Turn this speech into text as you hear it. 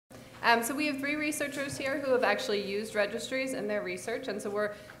So we have 3 researchers here who have actually used registries in their research, and so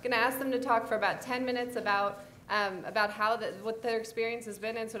we're going to ask them to talk for about 10 minutes about what their experience has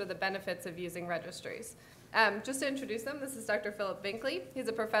been and sort of the benefits of using registries. Just to introduce them, this is Dr. Philip Binkley. He's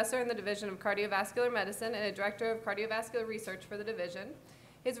a professor in the Division of Cardiovascular Medicine and a director of cardiovascular research for the division.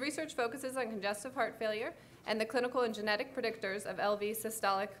 His research focuses on congestive heart failure and the clinical and genetic predictors of LV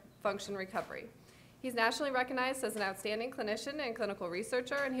systolic function recovery. He's nationally recognized as an outstanding clinician and clinical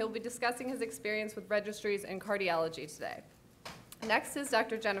researcher, and he'll be discussing his experience with registries in cardiology today. Next is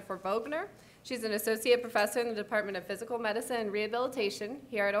Dr. Jennifer Bogner. She's an associate professor in the Department of Physical Medicine and Rehabilitation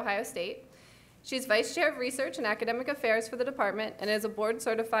here at Ohio State. She's vice chair of research and academic affairs for the department and is a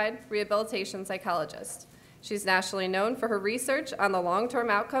board-certified rehabilitation psychologist. She's nationally known for her research on the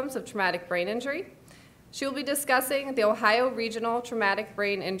long-term outcomes of traumatic brain injury. She will be discussing the Ohio Regional Traumatic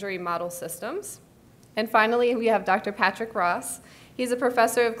Brain Injury Model Systems. And finally, we have Dr. Patrick Ross. He's a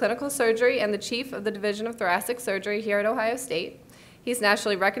professor of clinical surgery and the chief of the Division of Thoracic Surgery here at Ohio State. He's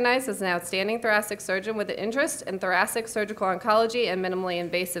nationally recognized as an outstanding thoracic surgeon with an interest in thoracic surgical oncology and minimally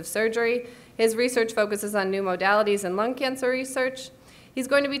invasive surgery. His research focuses on new modalities in lung cancer research. He's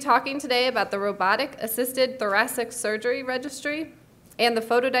going to be talking today about the robotic-assisted thoracic surgery registry and the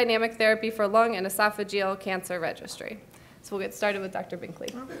photodynamic therapy for lung and esophageal cancer registry. So we'll get started with Dr.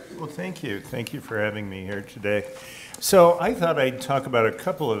 Binkley. Well, thank you. Thank you for having me here today. So I thought I'd talk about a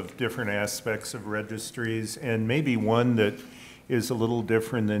couple of different aspects of registries, and maybe one that is a little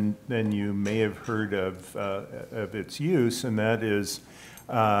different than you may have heard of its use, and that is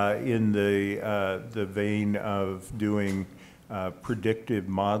in the vein of doing predictive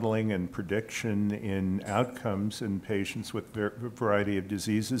modeling and prediction in outcomes in patients with a variety of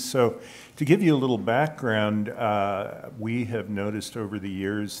diseases. So to give you a little background, we have noticed over the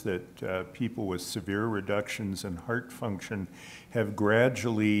years that people with severe reductions in heart function have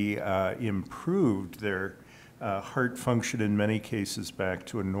gradually improved their heart function in many cases back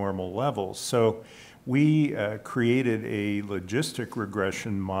to a normal level. So we created a logistic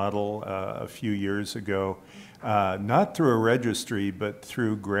regression model a few years ago, not through a registry, but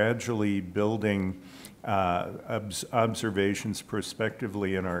through gradually building observations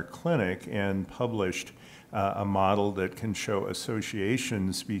prospectively in our clinic, and published a model that can show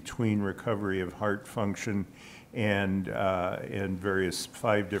associations between recovery of heart function and various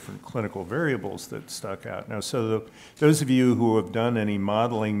 5 different clinical variables that stuck out. Now, so those of you who have done any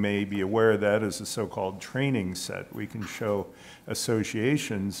modeling may be aware that is a so-called training set. We can show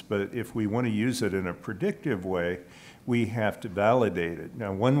associations, but if we want to use it in a predictive way, we have to validate it.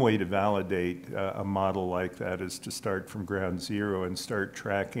 Now, one way to validate a model like that is to start from ground zero and start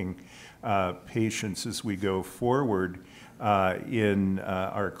tracking patients as we go forward in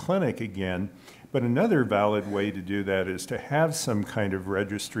our clinic again. But another valid way to do that is to have some kind of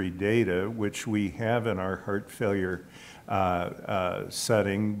registry data, which we have in our heart failure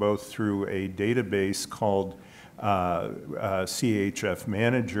setting, both through a database called CHF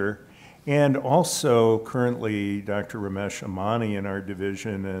Manager, and also currently Dr. Ramesh Amani in our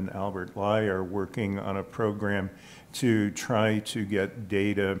division and Albert Lai are working on a program to try to get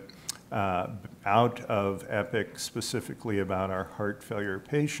data out of EPIC specifically about our heart failure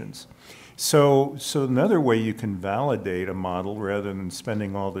patients. So another way you can validate a model rather than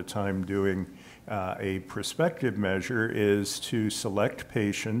spending all the time doing a prospective measure is to select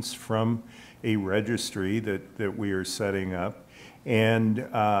patients from a registry that we are setting up,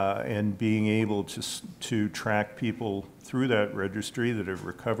 and being able to track people through that registry that have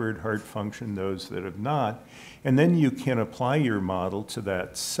recovered heart function, those that have not, and then you can apply your model to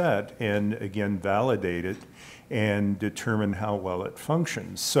that set and again validate it and determine how well it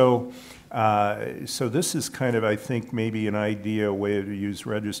functions. So this is kind of, I think, maybe an idea, a way to use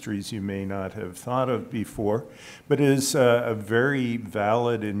registries you may not have thought of before, but is a very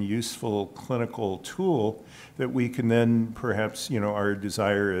valid and useful clinical tool that we can then perhaps, our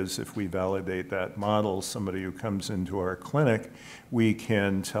desire is if we validate that model, somebody who comes into our clinic, we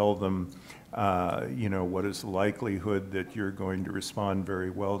can tell them, what is the likelihood that you're going to respond very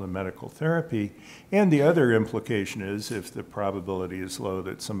well to medical therapy. And the other implication is if the probability is low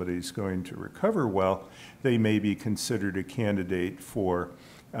that somebody's going to recover well, they may be considered a candidate for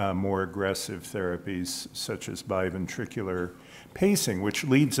more aggressive therapies such as biventricular pacing, which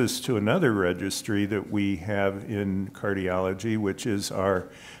leads us to another registry that we have in cardiology, which is our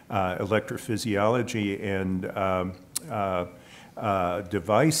electrophysiology and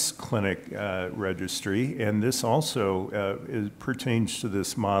device clinic registry, and this also pertains to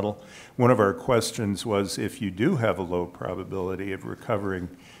this model. One of our questions was if you do have a low probability of recovering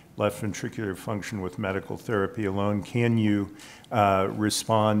left ventricular function with medical therapy alone? Can you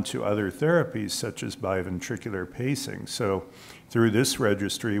respond to other therapies such as biventricular pacing? So through this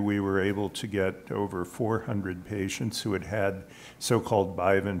registry, we were able to get over 400 patients who had had so-called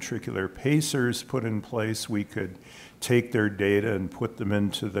biventricular pacers put in place. We could take their data and put them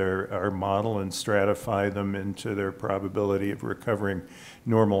into our model and stratify them into their probability of recovering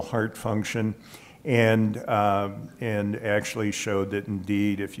normal heart function. And actually showed that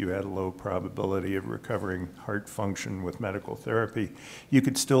indeed, if you had a low probability of recovering heart function with medical therapy, you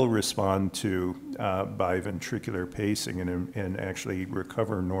could still respond to biventricular pacing and actually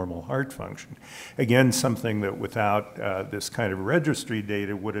recover normal heart function. Again, something that without this kind of registry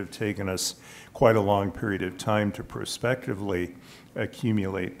data would have taken us quite a long period of time to prospectively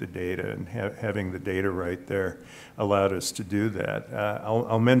accumulate the data, and having the data right there allowed us to do that.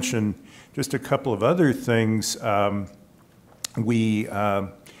 I'll mention just a couple of other things we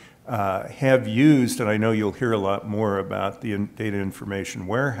have used, and I know you'll hear a lot more about the data information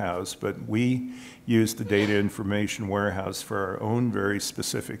warehouse, but we use the data information warehouse for our own very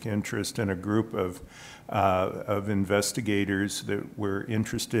specific interest in a group of investigators that were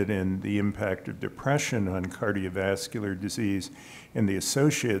interested in the impact of depression on cardiovascular disease and the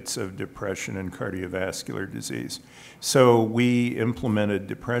associates of depression and cardiovascular disease. So we implemented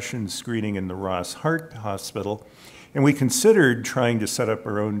depression screening in the Ross Heart Hospital, and we considered trying to set up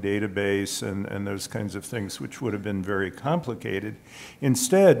our own database and those kinds of things, which would have been very complicated.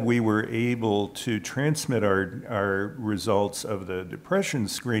 Instead, we were able to transmit our results of the depression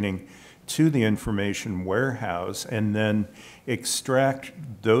screening to the information warehouse and then extract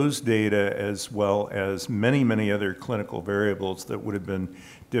those data as well as many, many other clinical variables that would have been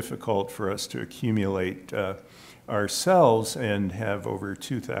difficult for us to accumulate ourselves, and have over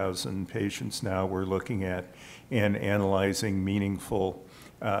 2,000 patients now we're looking at and analyzing meaningful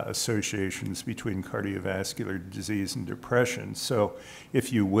associations between cardiovascular disease and depression. So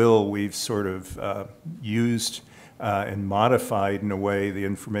if you will, we've sort of used and modified in a way the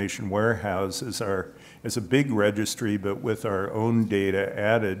information warehouse as a big registry, but with our own data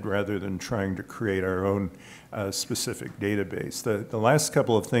added rather than trying to create our own specific database. The last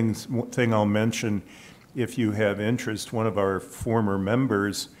couple of things I'll mention, if you have interest, one of our former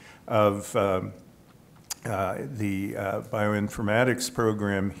members of the bioinformatics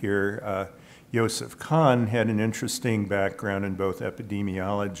program here, Yosef Khan, had an interesting background in both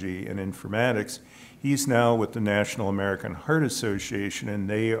epidemiology and informatics. He's now with the National American Heart Association, and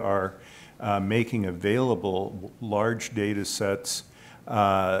they are making available large data sets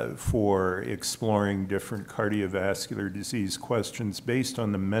for exploring different cardiovascular disease questions based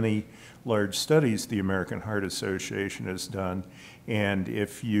on the many large studies the American Heart Association has done. And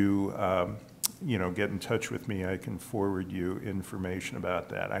if you get in touch with me, I can forward you information about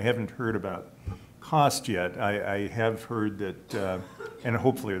that. I haven't heard about cost yet. I have heard that, and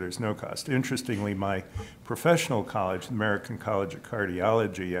hopefully there's no cost. Interestingly, my professional college, the American College of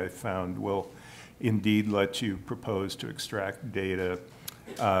Cardiology, I found will indeed let you propose to extract data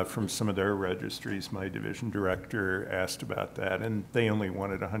from some of their registries. My division director asked about that, and they only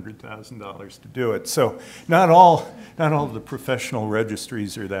wanted $100,000 to do it. So not all of the professional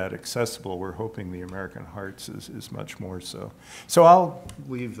registries are that accessible. We're hoping the American Hearts is much more so. So I'll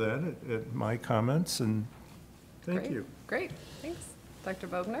leave that at my comments, and thank you. Great, thanks. Dr.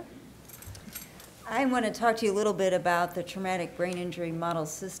 Bogner? I want to talk to you a little bit about the Traumatic Brain Injury Model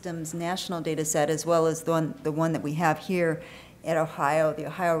Systems National Data Set, as well as the one that we have here at Ohio, the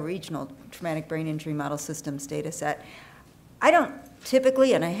Ohio Regional Traumatic Brain Injury Model Systems Data Set. I don't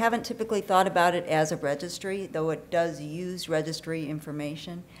typically, and I haven't typically thought about it as a registry, though it does use registry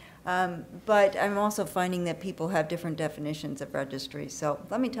information. But I'm also finding that people have different definitions of registry. So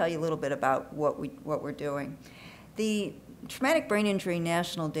let me tell you a little bit about what we're doing. The Traumatic Brain Injury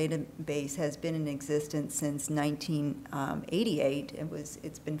National Database has been in existence since 1988.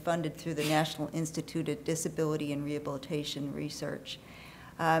 It's been funded through the National Institute of Disability and Rehabilitation Research.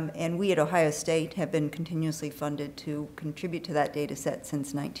 And we at Ohio State have been continuously funded to contribute to that data set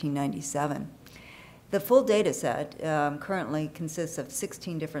since 1997. The full data set currently consists of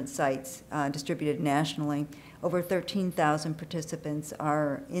 16 different sites distributed nationally. Over 13,000 participants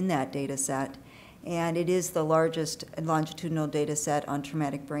are in that data set, and it is the largest longitudinal data set on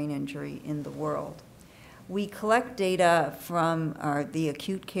traumatic brain injury in the world. We collect data from the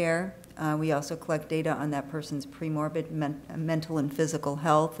acute care. We also collect data on that person's premorbid mental and physical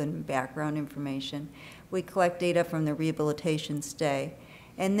health and background information. We collect data from the rehabilitation stay.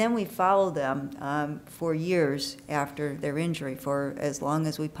 And then we follow them for years after their injury, for as long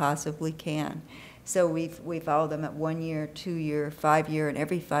as we possibly can. So we follow them at 1 year, 2 year, 5 year, and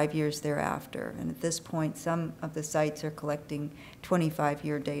every 5 years thereafter. And at this point, some of the sites are collecting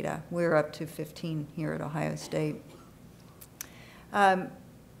 25-year data. We're up to 15 here at Ohio State.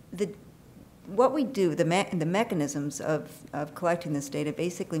 What we do, the mechanisms of collecting this data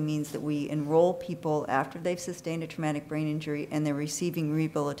basically means that we enroll people after they've sustained a traumatic brain injury and they're receiving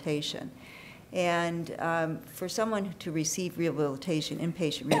rehabilitation. And for someone to receive rehabilitation,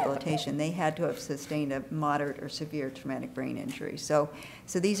 inpatient rehabilitation, they had to have sustained a moderate or severe traumatic brain injury. So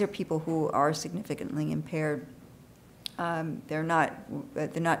these are people who are significantly impaired. They're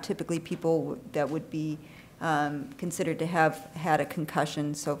not typically people that would be considered to have had a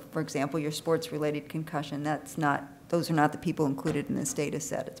concussion. So, for example, your sports-related concussion, those are not the people included in this data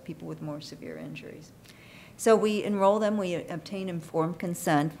set. It's people with more severe injuries. So we enroll them, we obtain informed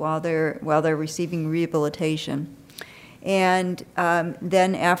consent while they're receiving rehabilitation. And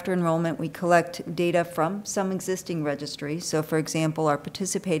then after enrollment, we collect data from some existing registries. So, for example, our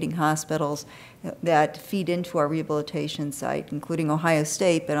participating hospitals that feed into our rehabilitation site, including Ohio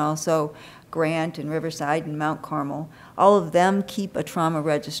State, but also Grant and Riverside and Mount Carmel, all of them keep a trauma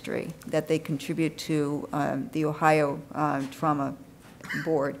registry that they contribute to the Ohio Trauma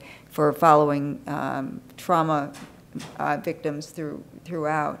Board for following trauma victims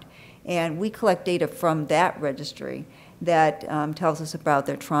throughout. And we collect data from that registry that tells us about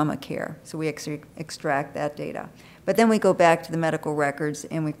their trauma care. So we extract that data. But then we go back to the medical records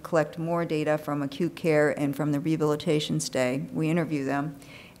and we collect more data from acute care and from the rehabilitation stay. We interview them.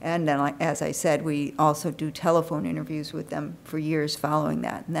 And then, as I said, we also do telephone interviews with them for years following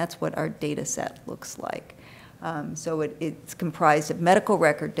that. And that's what our data set looks like. So it's comprised of medical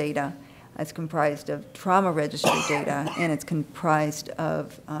record data, it's comprised of trauma registry data, and it's comprised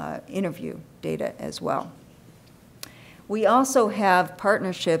of interview data as well. We also have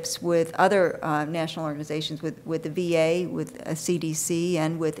partnerships with other national organizations, with the VA, with CDC,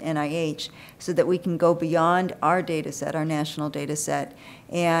 and with NIH, so that we can go beyond our data set, our national data set,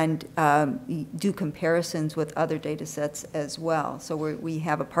 and do comparisons with other data sets as well. So we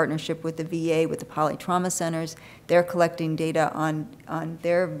have a partnership with the VA, with the polytrauma centers. They're collecting data on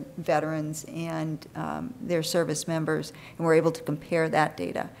their veterans and their service members, and we're able to compare that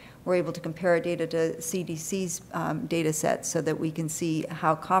data. We're able to compare our data to CDC's data sets so that we can see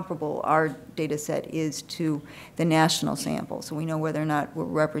how comparable our data set is to the national sample, so we know whether or not we're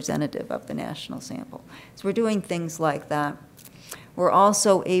representative of the national sample. So we're doing things like that. We're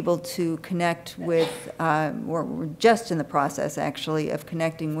also able to connect with, we're just in the process actually of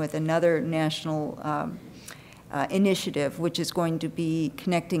connecting with another national initiative, which is going to be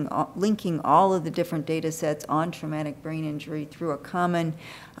linking all of the different data sets on traumatic brain injury through a common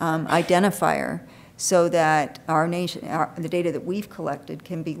identifier, so that the data that we've collected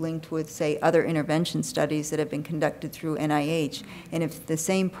can be linked with, say, other intervention studies that have been conducted through NIH. And if the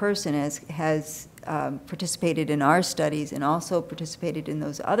same person has participated in our studies and also participated in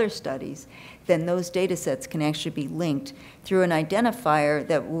those other studies, then those data sets can actually be linked through an identifier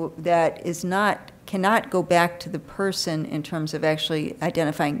that cannot go back to the person in terms of actually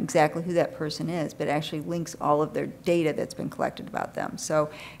identifying exactly who that person is, but actually links all of their data that's been collected about them. So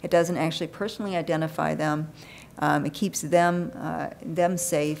it doesn't actually personally identify them. It keeps them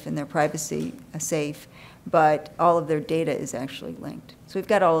safe and their privacy safe, but all of their data is actually linked. So we've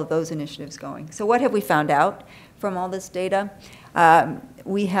got all of those initiatives going. So what have we found out from all this data?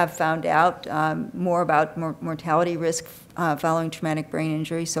 We have found out more about mortality risk following traumatic brain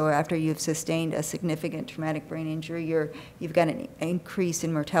injury. So after you've sustained a significant traumatic brain injury, you've got an increase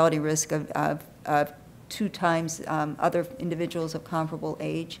in mortality risk of 2 times other individuals of comparable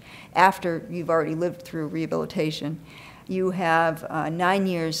age after you've already lived through rehabilitation. You have 9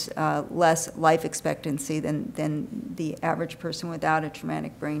 years less life expectancy than the average person without a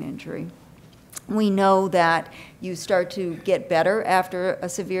traumatic brain injury. We know that you start to get better after a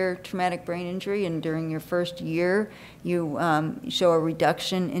severe traumatic brain injury, and during your first year, you show a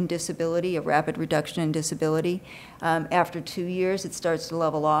reduction in disability, a rapid reduction in disability. After 2 years, it starts to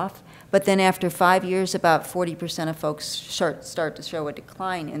level off. But then after 5 years, about 40% of folks start to show a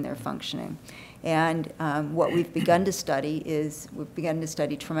decline in their functioning. And what we've begun to study is,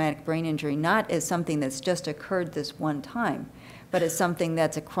 traumatic brain injury not as something that's just occurred this one time, but as something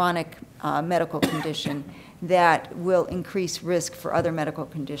that's a chronic medical condition that will increase risk for other medical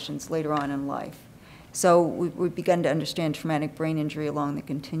conditions later on in life. So we've begun to understand traumatic brain injury along the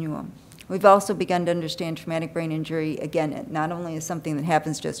continuum. We've also begun to understand traumatic brain injury, again, not only as something that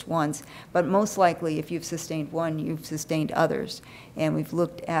happens just once, but most likely if you've sustained one, you've sustained others. And we've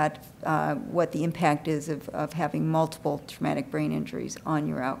looked at what the impact is of having multiple traumatic brain injuries on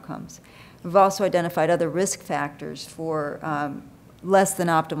your outcomes. We've also identified other risk factors for less than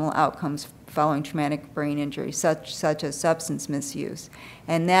optimal outcomes following traumatic brain injury, such as substance misuse.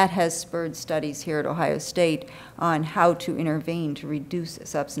 And that has spurred studies here at Ohio State on how to intervene to reduce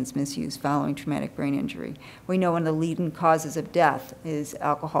substance misuse following traumatic brain injury. We know one of the leading causes of death is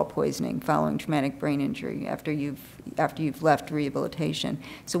alcohol poisoning following traumatic brain injury after you've left rehabilitation.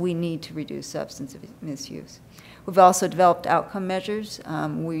 So we need to reduce substance misuse. We've also developed outcome measures.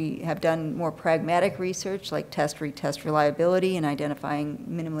 We have done more pragmatic research like test-retest reliability and identifying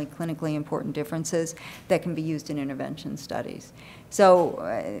minimally clinically important differences that can be used in intervention studies. So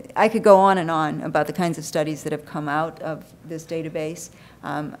I could go on and on about the kinds of studies that have come out of this database.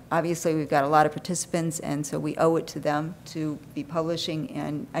 Obviously, we've got a lot of participants, and so we owe it to them to be publishing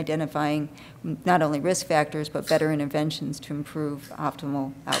and identifying not only risk factors, but better interventions to improve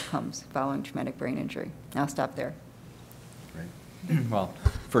optimal outcomes following traumatic brain injury. I'll stop there. Great. Well,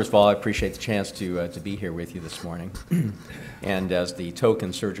 first of all, I appreciate the chance to be here with you this morning. And as the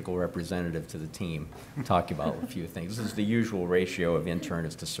token surgical representative to the team, talking about a few things. This is the usual ratio of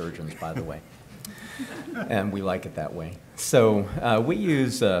internists to surgeons, by the way. And we like it that way. So we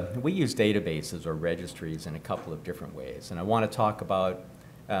use databases or registries in a couple of different ways. And I want to talk about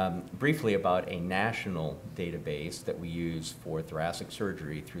briefly about a national database that we use for thoracic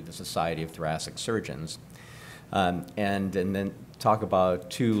surgery through the Society of Thoracic Surgeons. And then talk about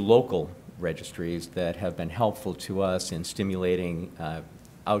two local registries that have been helpful to us in stimulating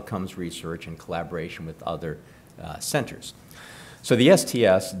outcomes research and collaboration with other centers. So the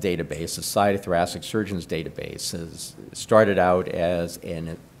STS database, the Society of Thoracic Surgeons database, has started out as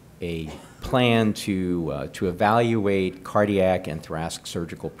a plan to evaluate cardiac and thoracic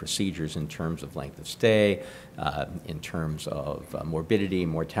surgical procedures in terms of length of stay, in terms of morbidity,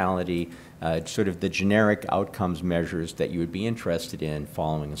 mortality, sort of the generic outcomes measures that you would be interested in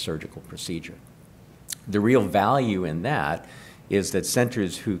following a surgical procedure. The real value in that is that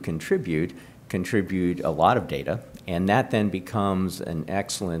centers who contribute a lot of data, and that then becomes an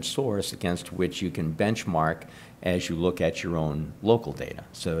excellent source against which you can benchmark as you look at your own local data.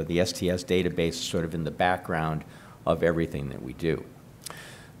 So the STS database is sort of in the background of everything that we do.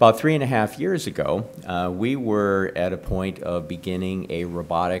 About 3.5 years ago, we were at a point of beginning a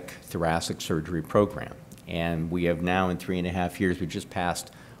robotic thoracic surgery program. And we have now, in 3.5 years, we just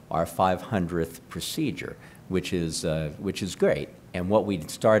passed our 500th procedure, which is great. And what we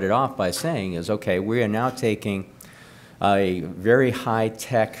started off by saying is, okay, we are now taking a very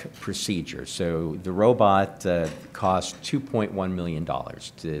high-tech procedure. So the robot costs $2.1 million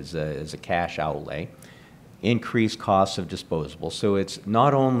as a cash outlay, increased costs of disposables. So it's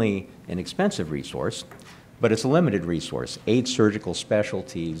not only an expensive resource, but it's a limited resource. 8 surgical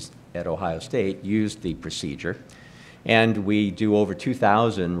specialties at Ohio State use the procedure, and we do over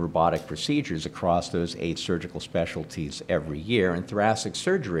 2,000 robotic procedures across those 8 surgical specialties every year, and thoracic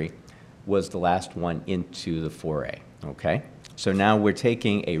surgery was the last one into the foray. Okay, so now we're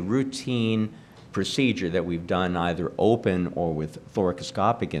taking a routine procedure that we've done either open or with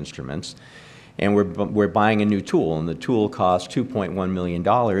thoracoscopic instruments, and we're buying a new tool, and the tool costs $2.1 million,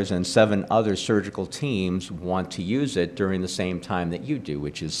 and 7 other surgical teams want to use it during the same time that you do,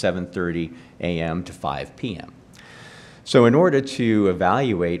 which is 7:30 a.m. to 5 p.m. So in order to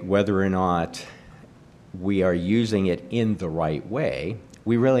evaluate whether or not we are using it in the right way,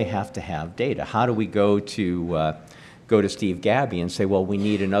 we really have to have data. How do we go to Steve Gabby and say, well, we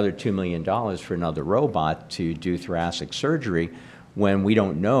need another $2 million for another robot to do thoracic surgery when we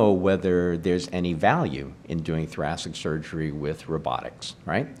don't know whether there's any value in doing thoracic surgery with robotics,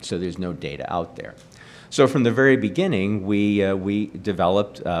 right? So there's no data out there. So from the very beginning, we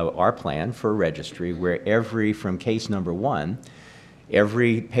developed our plan for a registry where from case number 1,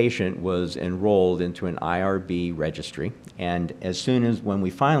 every patient was enrolled into an IRB registry, and as soon as when we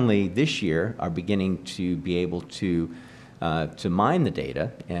finally this year are beginning to be able to mine the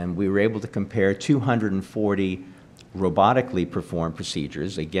data, and we were able to compare 240 robotically performed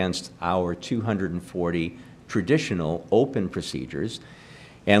procedures against our 240 traditional open procedures,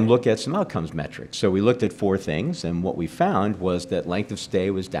 and look at some outcomes metrics. So we looked at 4 things, and what we found was that length of stay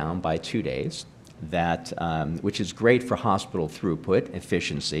was down by 2 days. Which is great for hospital throughput,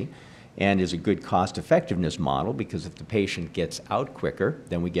 efficiency, and is a good cost-effectiveness model because if the patient gets out quicker,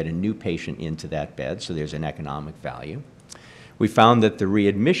 then we get a new patient into that bed, so there's an economic value. We found that the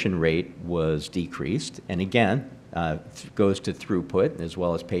readmission rate was decreased, and again, goes to throughput as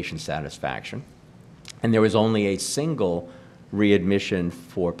well as patient satisfaction. And there was only a single readmission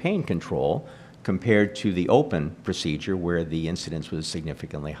for pain control compared to the open procedure where the incidence was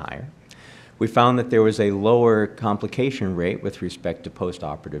significantly higher. We found that there was a lower complication rate with respect to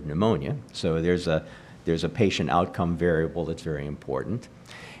postoperative pneumonia. So there's a patient outcome variable that's very important.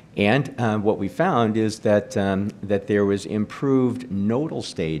 And what we found is that, that there was improved nodal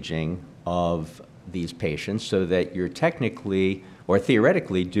staging of these patients so that you're technically or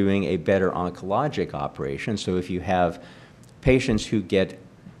theoretically doing a better oncologic operation. So if you have patients who get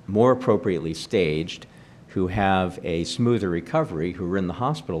more appropriately staged, who have a smoother recovery, who are in the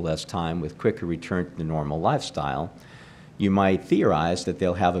hospital less time with quicker return to the normal lifestyle, you might theorize that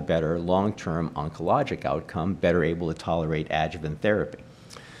they'll have a better long-term oncologic outcome, better able to tolerate adjuvant therapy.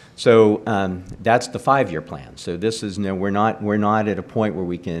 So that's the 5-year plan. So this is, we're not at a point where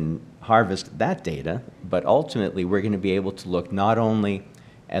we can harvest that data, but ultimately we're going to be able to look not only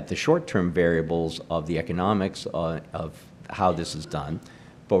at the short-term variables of the economics of how this is done,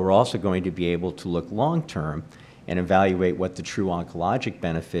 but we're also going to be able to look long-term and evaluate what the true oncologic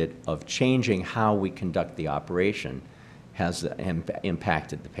benefit of changing how we conduct the operation has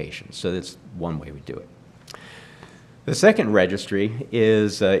impacted the patient. So that's one way we do it. The second registry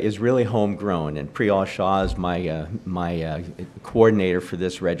is really homegrown, and Priyal Shah is my coordinator for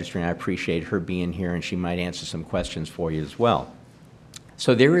this registry, and I appreciate her being here, and she might answer some questions for you as well.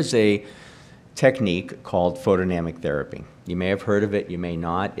 So there is a technique called photodynamic therapy. You may have heard of it, you may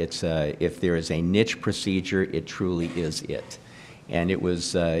not. It's if there is a niche procedure, it truly is it. And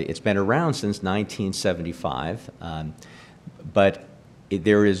it's been around since 1975, but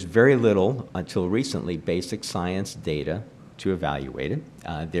there is very little, until recently, basic science data to evaluate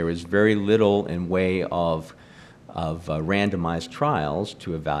it. There is very little in way of randomized trials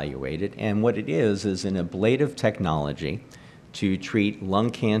to evaluate it. And what it is an ablative technology to treat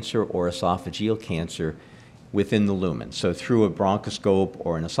lung cancer or esophageal cancer within the lumen, so through a bronchoscope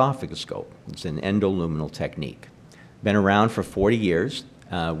or an esophagoscope. It's an endoluminal technique. Been around for 40 years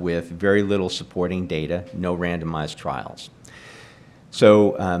with very little supporting data, no randomized trials.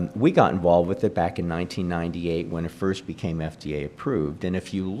 So we got involved with it back in 1998 when it first became FDA approved. And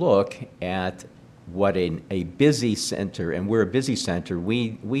if you look at what a busy center, and we're a busy center,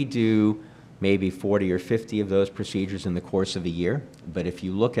 we do maybe 40 or 50 of those procedures in the course of a year. But if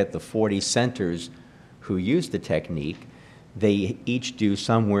you look at the 40 centers who use the technique, they each do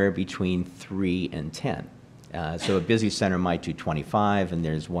somewhere between 3 and 10. So a busy center might do 25, and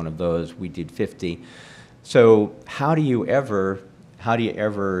there's one of those, we did 50. So how do you ever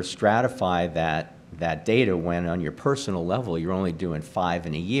stratify that data when on your personal level you're only doing 5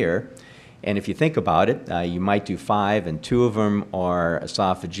 in a year? And if you think about it, you might do 5 and 2 of them are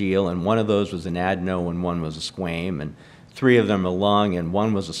esophageal, and one of those was an adeno and one was a squame, and 3 of them are lung, and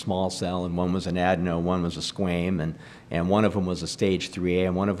one was a small cell, and one was an adeno, one was a squame, and one of them was a stage 3A,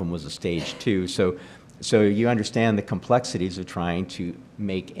 and one of them was a stage 2. So you understand the complexities of trying to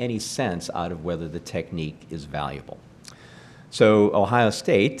make any sense out of whether the technique is valuable. So Ohio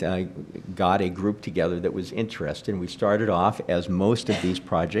State got a group together that was interested, and we started off, as most of these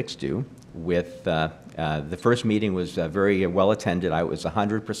projects do, with the first meeting was very well attended. I was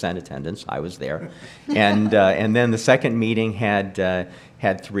 100% attendance. I was there. And then the second meeting had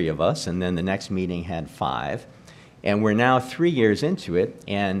 3 of us, and then the next meeting had 5. And we're now 3 years into it,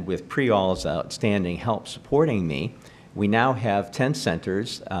 and with Priyal's outstanding help supporting me, we now have 10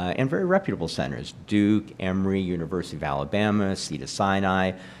 centers, and very reputable centers: Duke, Emory, University of Alabama,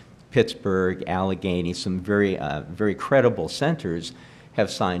 Cedars-Sinai, Pittsburgh, Allegheny. Some very credible centers have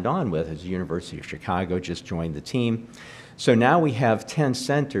signed on with us. The University of Chicago just joined the team. So now we have 10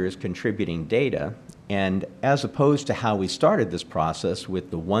 centers contributing data, and as opposed to how we started this process with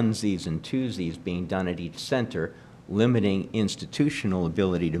the onesies and twosies being done at each center, limiting institutional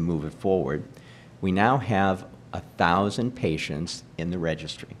ability to move it forward, we now have 1,000 patients in the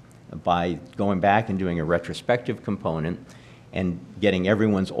registry. By going back and doing a retrospective component and getting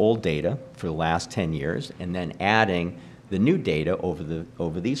everyone's old data for the last 10 years, and then adding the new data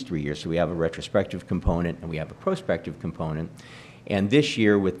over these 3 years. So we have a retrospective component and we have a prospective component. And this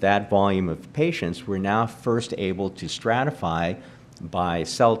year, with that volume of patients, we're now first able to stratify by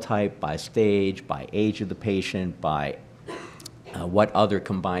cell type, by stage, by age of the patient, by what other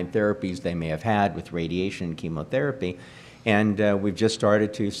combined therapies they may have had with radiation and chemotherapy. And we've just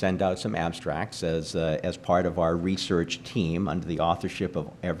started to send out some abstracts as part of our research team under the authorship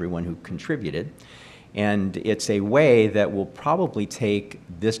of everyone who contributed. And it's a way that will probably take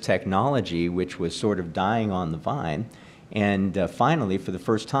this technology, which was sort of dying on the vine, and finally, for the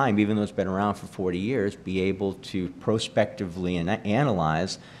first time, even though it's been around for 40 years, be able to prospectively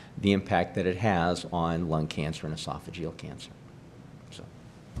analyze the impact that it has on lung cancer and esophageal cancer. So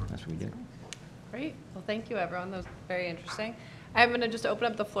that's what we did. Great. Well, thank you, everyone. That was very interesting. I'm going to just open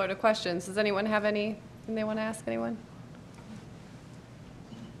up the floor to questions. Does anyone have anything they want to ask anyone?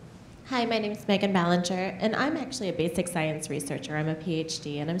 Hi, my name is Megan Ballinger, and I'm actually a basic science researcher. I'm a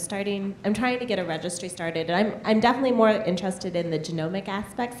PhD, and I'm trying to get a registry started. And I'm definitely more interested in the genomic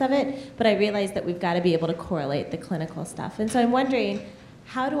aspects of it, but I realize that we've got to be able to correlate the clinical stuff. And so I'm wondering,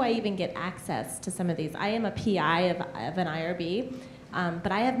 how do I even get access to some of these? I am a PI of an IRB,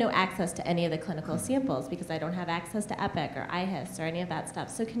 but I have no access to any of the clinical samples because I don't have access to EPIC or IHIS or any of that stuff.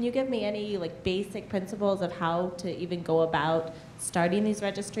 So can you give me any basic principles of how to even go about starting these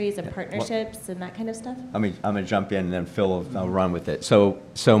registries and partnerships and that kind of stuff? I'm going to jump in and then Phil will run with it. So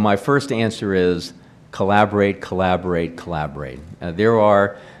my first answer is collaborate, collaborate, collaborate. There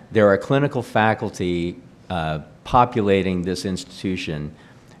are clinical faculty populating this institution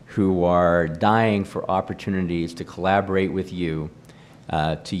who are dying for opportunities to collaborate with you,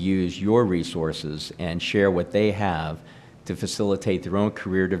 to use your resources and share what they have to facilitate their own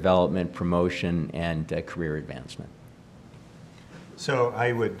career development, promotion, and career advancement. So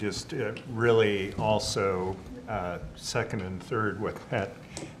I would just really also second and third what Pat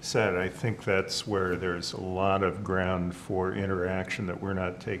said. I think that's where there's a lot of ground for interaction that we're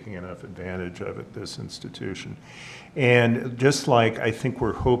not taking enough advantage of at this institution. And just like I think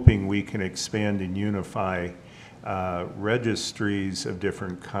we're hoping we can expand and unify registries of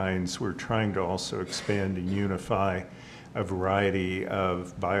different kinds, we're trying to also expand and unify a variety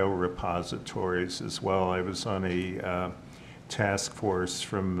of biorepositories as well. I was on a task force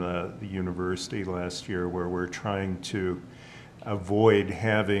from the university last year where we're trying to avoid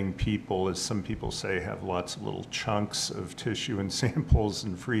having people, as some people say, have lots of little chunks of tissue and samples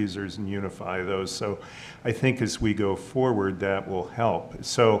and freezers and unify those. So I think as we go forward, that will help.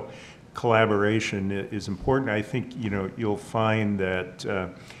 So collaboration is important. I think you'll find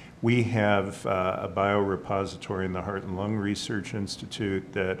that we have a biorepository in the Heart and Lung Research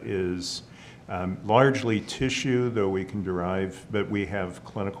Institute that is largely tissue, though we can derive, but we have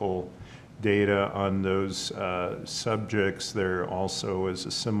clinical data on those subjects. There also is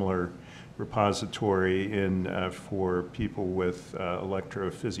a similar repository for people with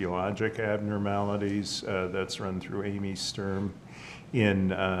electrophysiologic abnormalities that's run through Amy Sturm in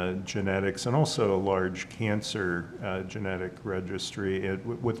genetics, and also a large cancer genetic registry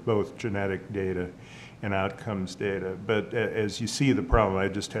with both genetic data and outcomes data. But as you see the problem, I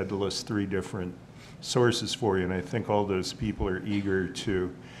just had to list 3 different sources for you, and I think all those people are eager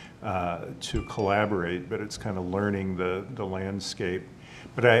to collaborate, but it's kind of learning the landscape.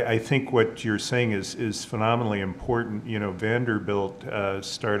 But I think what you're saying is phenomenally important. Vanderbilt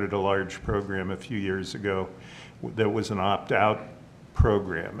started a large program a few years ago that was an opt-out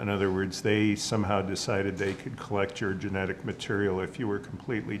program. In other words, they somehow decided they could collect your genetic material if you were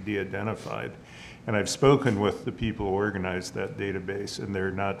completely de-identified. And I've spoken with the people who organized that database, and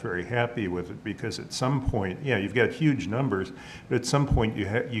they're not very happy with it because at some point, yeah, you've got huge numbers, but at some point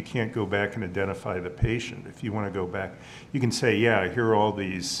you can't go back and identify the patient. If you want to go back, you can say, yeah, here are all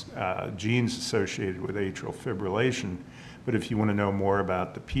these genes associated with atrial fibrillation, but if you want to know more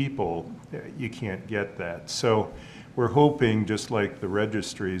about the people, you can't get that. So we're hoping, just like the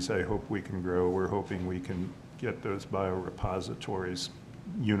registries, I hope we can grow, we're hoping we can get those biorepositories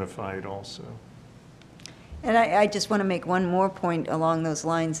unified also. And I just want to make one more point along those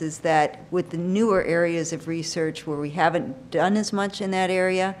lines, is that with the newer areas of research where we haven't done as much in that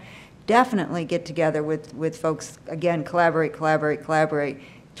area, definitely get together with folks, again, collaborate.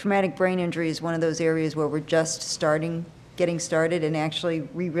 Traumatic brain injury is one of those areas where we're just getting started, and actually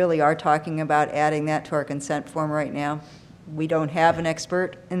we really are talking about adding that to our consent form right now. We don't have an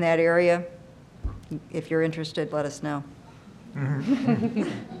expert in that area. If you're interested, let us know.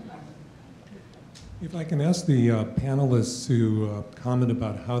 If I can ask the panelists to comment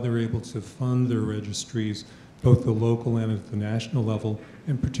about how they're able to fund their registries, both the local and at the national level,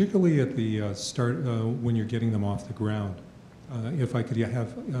 and particularly at the start when you're getting them off the ground. If I could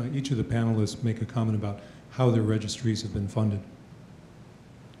have each of the panelists make a comment about how their registries have been funded.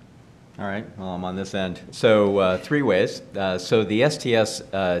 All right, well, I'm on this end. So 3 ways. So the STS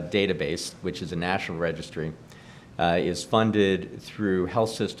database, which is a national registry, is funded through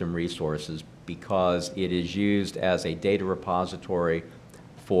health system resources because it is used as a data repository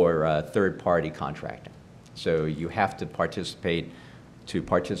for third-party contracting. So you have to participate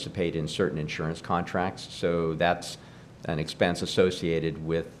in certain insurance contracts. So that's an expense associated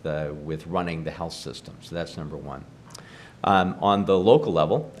with running the health system. So that's number 1. On the local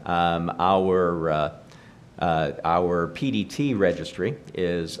level, our PDT registry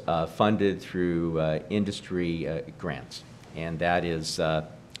is funded through industry grants, and that is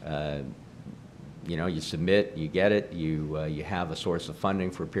you know, you submit, you get it, you have a source of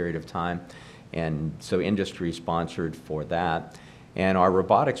funding for a period of time, and so industry sponsored for that. And our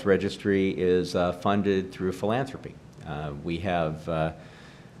robotics registry is funded through philanthropy. We have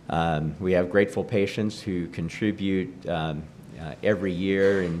grateful patients who contribute every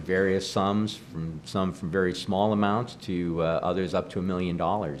year in various sums, some from very small amounts to others up to $1 million.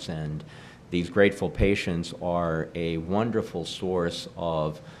 And these grateful patients are a wonderful source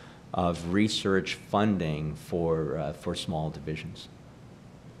of research funding for small divisions.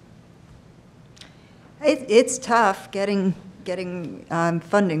 It's tough getting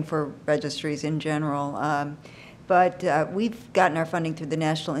funding for registries in general. But we've gotten our funding through the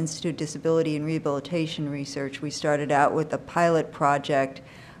National Institute of Disability and Rehabilitation Research. We started out with a pilot project,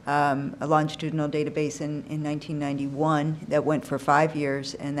 a longitudinal database in 1991 that went for 5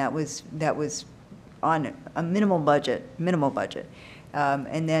 years, and that was on a minimal budget.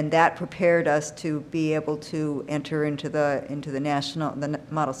 And then that prepared us to be able to enter into the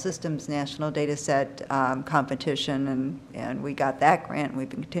Model Systems National Data Set competition, and we got that grant, and we've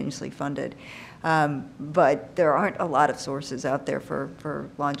been continuously funded. But there aren't a lot of sources out there for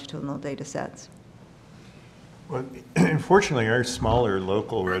longitudinal data sets. Well, unfortunately, our smaller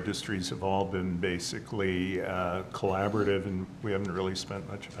local registries have all been basically collaborative, and we haven't really spent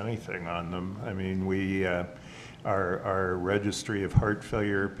much of anything on them. I mean, our registry of heart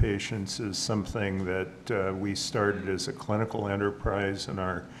failure patients is something that we started as a clinical enterprise, and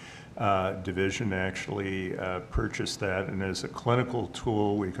our division actually purchased that. And as a clinical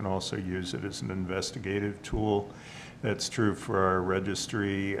tool, we can also use it as an investigative tool. That's true for our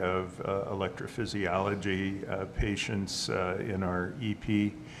registry of electrophysiology patients in our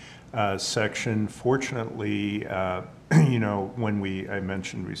EP section. Fortunately, you know, when I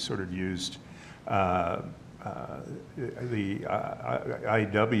mentioned we sort of used the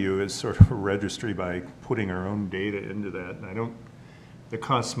IW as sort of a registry by putting our own data into that. And it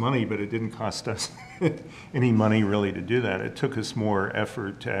costs money, but it didn't cost us any money really to do that. It took us more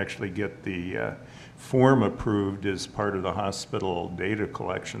effort to actually get the form approved as part of the hospital data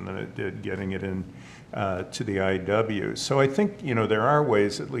collection than it did getting it in to the IW. So I think, you know, there are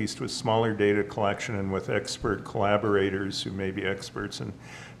ways, at least with smaller data collection and with expert collaborators who may be experts in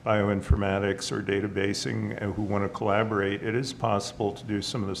bioinformatics or databasing who want to collaborate, it is possible to do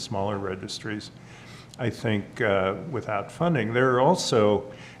some of the smaller registries, I think, without funding. There are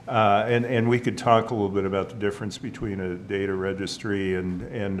also, and we could talk a little bit about the difference between a data registry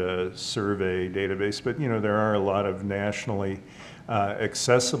and a survey database, but, you know, there are a lot of nationally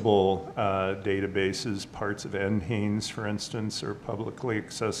accessible databases. Parts of NHANES, for instance, are publicly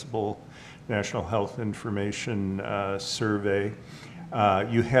accessible. National Health Information Survey.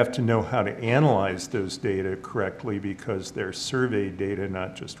 You have to know how to analyze those data correctly because they're survey data,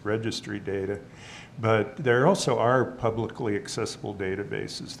 not just registry data. But there also are publicly accessible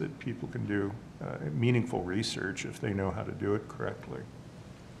databases that people can do meaningful research if they know how to do it correctly.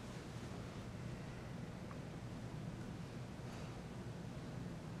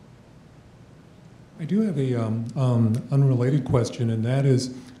 I do have a unrelated question, and that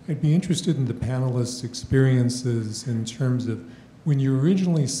is, I'd be interested in the panelists' experiences in terms of when you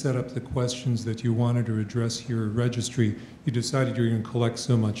originally set up the questions that you wanted to address your registry, you decided you were going to collect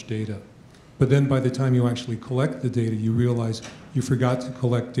so much data. But then by the time you actually collect the data, you realize you forgot to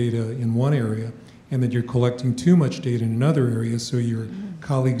collect data in one area, and that you're collecting too much data in another area, so your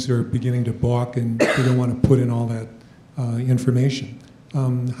colleagues are beginning to balk and they don't want to put in all that information.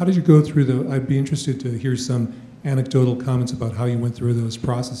 How did you go through I'd be interested to hear some anecdotal comments about how you went through those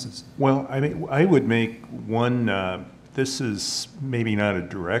processes. Well, I mean, I would make one, this is maybe not a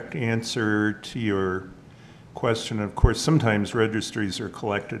direct answer to your question. Of course, sometimes registries are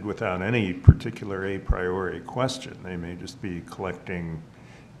collected without any particular a priori question. They may just be collecting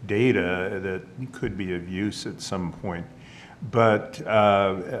data that could be of use at some point. But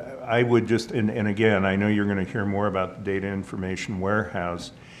I would just, and again, I know you're going to hear more about the data information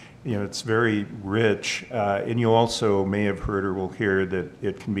warehouse. You know, it's very rich, and you also may have heard or will hear that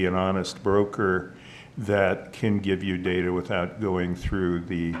it can be an honest broker that can give you data without going through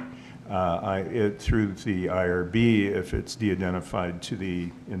the IRB if it's de-identified to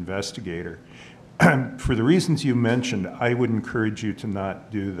the investigator. For the reasons you mentioned, I would encourage you to not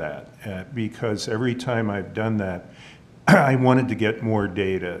do that because every time I've done that, I wanted to get more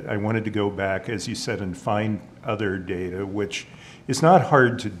data. I wanted to go back, as you said, and find other data, which is not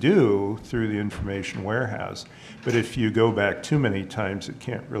hard to do through the information warehouse. But if you go back too many times, it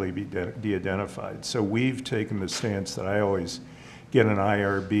can't really be de-identified. So we've taken the stance that I always get an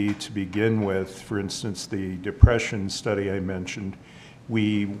IRB to begin with. For instance, the depression study I mentioned,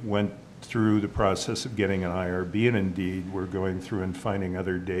 we went through the process of getting an IRB, and indeed we're going through and finding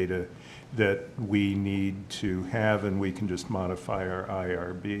other data that we need to have, and we can just modify our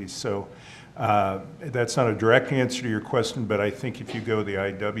IRB. So that's not a direct answer to your question, but I think if you go the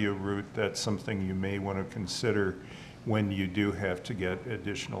IW route, that's something you may want to consider when you do have to get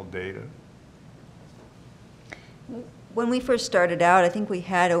additional data. When we first started out, I think we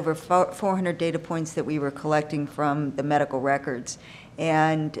had over 400 data points that we were collecting from the medical records.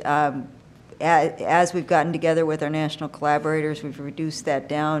 And as we've gotten together with our national collaborators, we've reduced that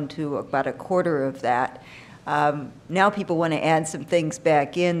down to about a quarter of that. Now people want to add some things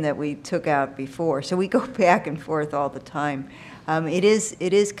back in that we took out before. So we go back and forth all the time. It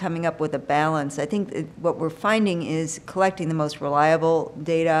is coming up with a balance. I think what we're finding is collecting the most reliable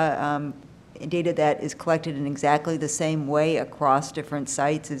data, data that is collected in exactly the same way across different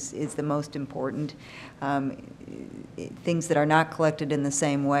sites is the most important. Things that are not collected in the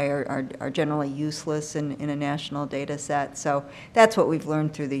same way are generally useless in a national data set. So that's what we've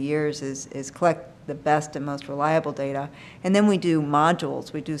learned through the years is collect the best and most reliable data. And then we do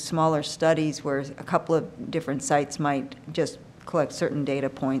modules. We do smaller studies where a couple of different sites might just collect certain data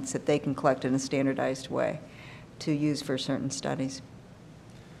points that they can collect in a standardized way to use for certain studies.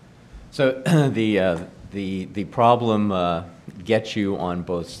 So the problem gets you on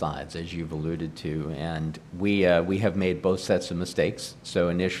both sides, as you've alluded to, and we have made both sets of mistakes. So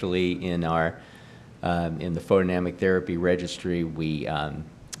initially in our in the photodynamic therapy registry, we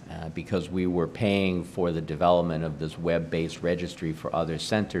because we were paying for the development of this web-based registry for other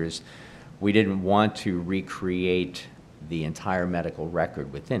centers, we didn't want to recreate the entire medical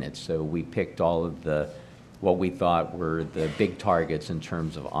record within it. So we picked all of the what we thought were the big targets in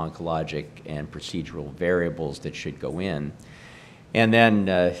terms of oncologic and procedural variables that should go in. And then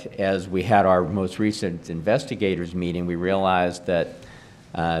as we had our most recent investigators meeting, we realized that,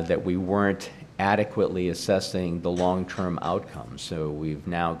 that we weren't adequately assessing the long-term outcomes. So we've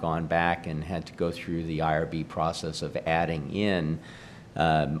now gone back and had to go through the IRB process of adding in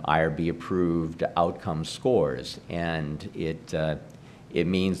IRB-approved outcome scores. And it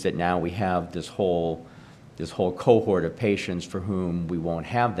means that now we have this whole cohort of patients for whom we won't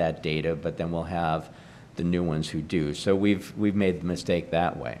have that data, but then we'll have the new ones who do. So we've made the mistake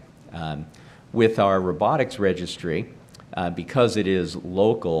that way. With our robotics registry, because it is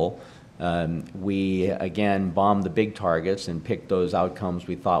local, we again bombed the big targets and picked those outcomes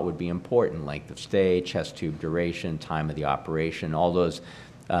we thought would be important, length of stay, chest tube duration, time of the operation, all those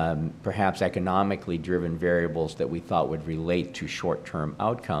perhaps economically driven variables that we thought would relate to short-term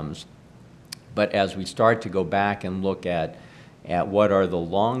outcomes. But as we start to go back and look at what are the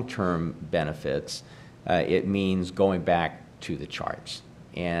long-term benefits, it means going back to the charts.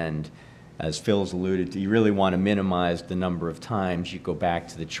 And as Phil's alluded to, you really want to minimize the number of times you go back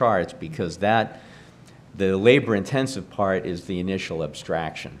to the charts, because the labor-intensive part is the initial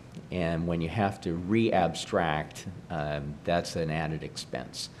abstraction. And when you have to re-abstract, that's an added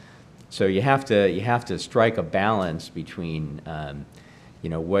expense. So you have to strike a balance between you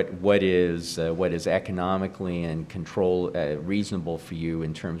know, what is economically and reasonable for you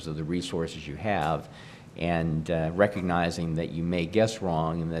in terms of the resources you have, and recognizing that you may guess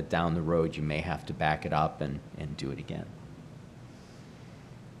wrong and that down the road you may have to back it up and do it again.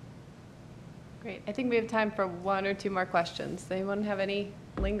 Great. I think we have time for one or two more questions. Does anyone have any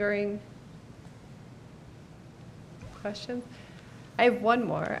lingering questions? I have one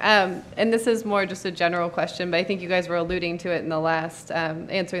more, and this is more just a general question, but I think you guys were alluding to it in the last,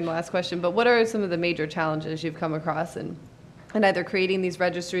 answering the last question, but what are some of the major challenges you've come across in either creating these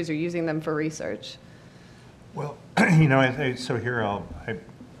registries or using them for research? Well, you know, so here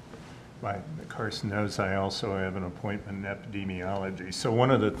Carson knows I also have an appointment in epidemiology. So one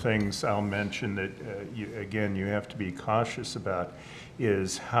of the things I'll mention that, again, you have to be cautious about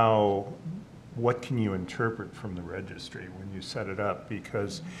is what can you interpret from the registry when you set it up?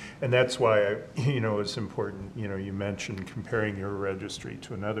 Because, and that's why, you know, it's important, you know, you mentioned comparing your registry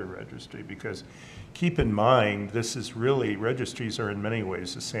to another registry, because keep in mind, this is really, registries are in many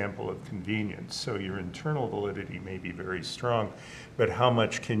ways a sample of convenience. So your internal validity may be very strong, but how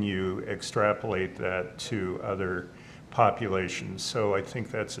much can you extrapolate that to other populations? So I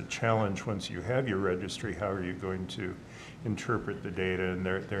think that's a challenge once you have your registry. How are you going to interpret the data? And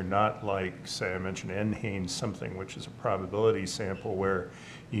they're not like, say, I mentioned NHANES, something which is a probability sample where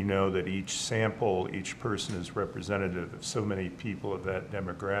you know that each sample, each person is representative of so many people of that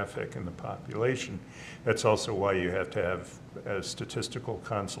demographic in the population. That's also why you have to have a statistical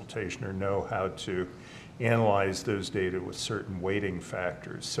consultation or know how to analyze those data with certain weighting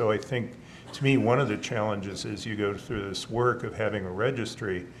factors. So I think, to me, one of the challenges is you go through this work of having a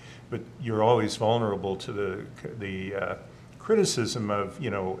registry, but you're always vulnerable to the criticism of,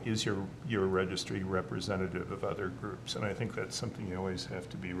 you know, is your registry representative of other groups? And I think that's something you always have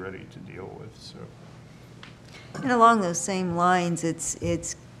to be ready to deal with. So. And along those same lines,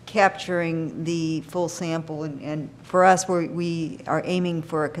 it's capturing the full sample, and for us, we are aiming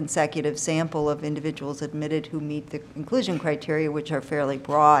for a consecutive sample of individuals admitted who meet the inclusion criteria, which are fairly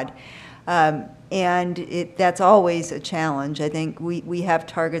broad. And that's always a challenge. I think we have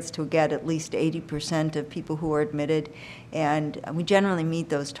targets to get at least 80% of people who are admitted, and we generally meet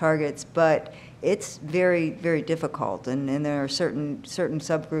those targets, but it's very, very difficult, and there are certain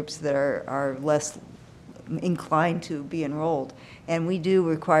subgroups that are less inclined to be enrolled. And we do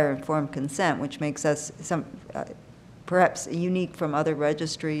require informed consent, which makes us perhaps unique from other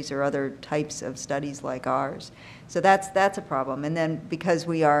registries or other types of studies like ours. So that's a problem. And then because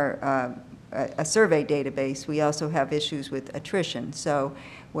we are a survey database, we also have issues with attrition. So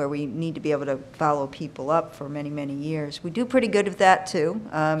where we need to be able to follow people up for many, many years. We do pretty good with that too.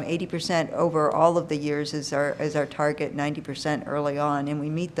 80% over all of the years is our target, 90% early on, and we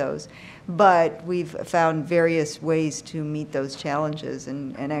meet those. But we've found various ways to meet those challenges,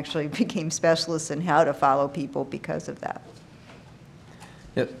 and actually became specialists in how to follow people because of that.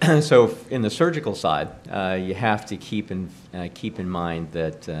 Yeah, so in the surgical side, you have to keep in mind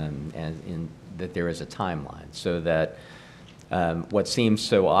that that there is a timeline, so that what seems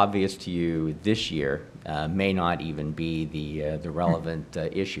so obvious to you this year may not even be the relevant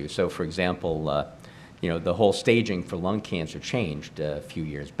issue. So, for example, you know, the whole staging for lung cancer changed a few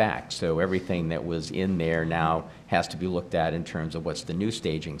years back. So everything that was in there now has to be looked at in terms of what's the new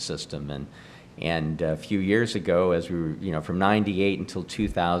staging system. And a few years ago, as we were, you know, from '98 until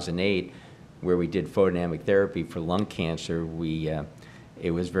 2008, where we did photodynamic therapy for lung cancer,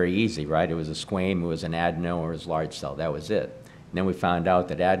 it was very easy, right? It was a squame, it was an adeno, or it was large cell. That was it. And then we found out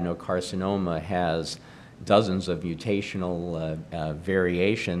that adenocarcinoma has dozens of mutational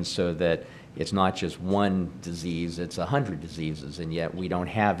variations, so that it's not just one disease, it's 100 diseases, and yet we don't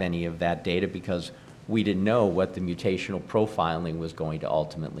have any of that data because we didn't know what the mutational profiling was going to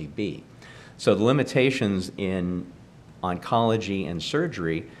ultimately be. So the limitations in oncology and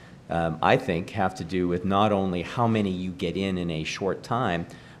surgery, I think, have to do with not only how many you get in a short time,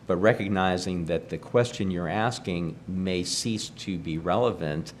 but recognizing that the question you're asking may cease to be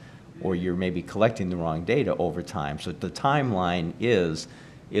relevant, or you're maybe collecting the wrong data over time. So the timeline is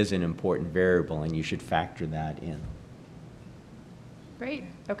an important variable, and you should factor that in. Great.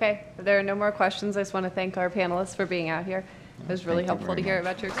 Okay. If there are no more questions, I just want to thank our panelists for being out here. It was really helpful to hear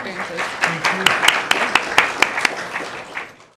about your experiences. Thank you.